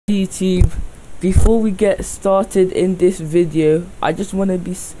YouTube, before we get started in this video, I just want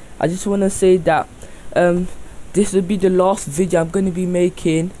to say that this will be the last video I'm going to be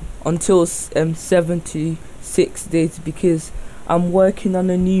making until 76 days, because I'm working on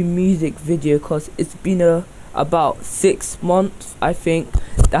a new music video, because it's been about 6 months I think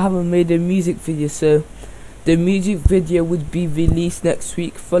that I haven't made a music video. So the music video would be released next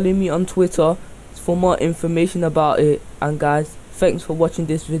week. Follow me on Twitter for more information about it, and guys, thanks for watching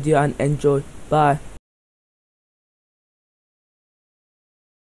this video and enjoy. Bye.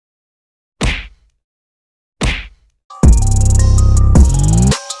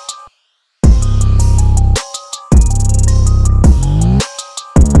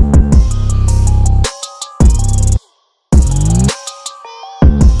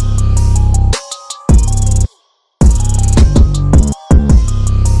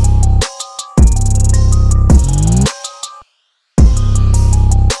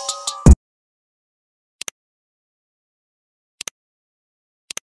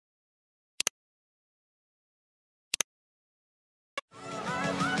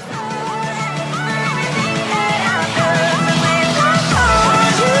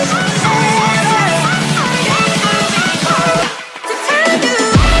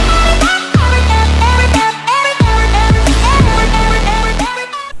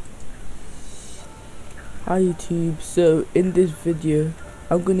 Hi YouTube, so in this video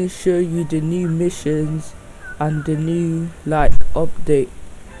I'm gonna show you the new missions and the new update.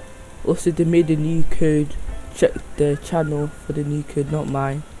 Also, they made a new code. Check the channel for the new code, not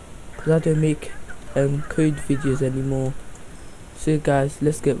mine, because I don't make code videos anymore. So guys,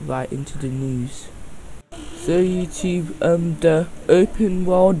 let's get right into the news. So YouTube, the open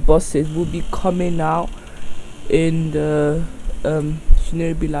world bosses will be coming out in the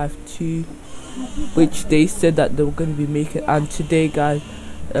Shinobi Life 2, which they said that they were going to be making. And today guys,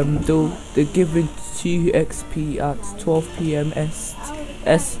 they're giving 2 XP at 12 PM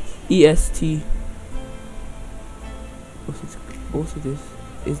EST. Also this,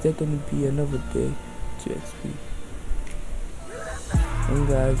 is there going to be another day 2 XP? And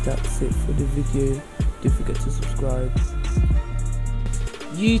guys, that's it for the video. Don't forget to subscribe.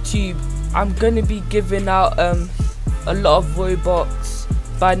 YouTube, I'm going to be giving out a lot of Robux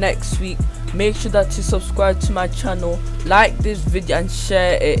by next week. Make sure that you subscribe to my channel, like this video and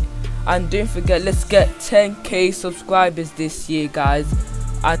share it, and don't forget, let's get 10k subscribers this year guys.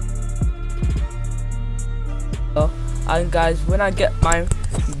 And guys, when I get my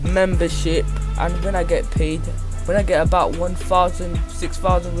membership and when I get paid, when I get about 6,000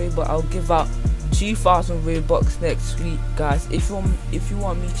 Robux, I'll give out 2,000 Robux next week guys. If you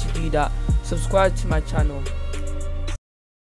want me to do that, subscribe to my channel.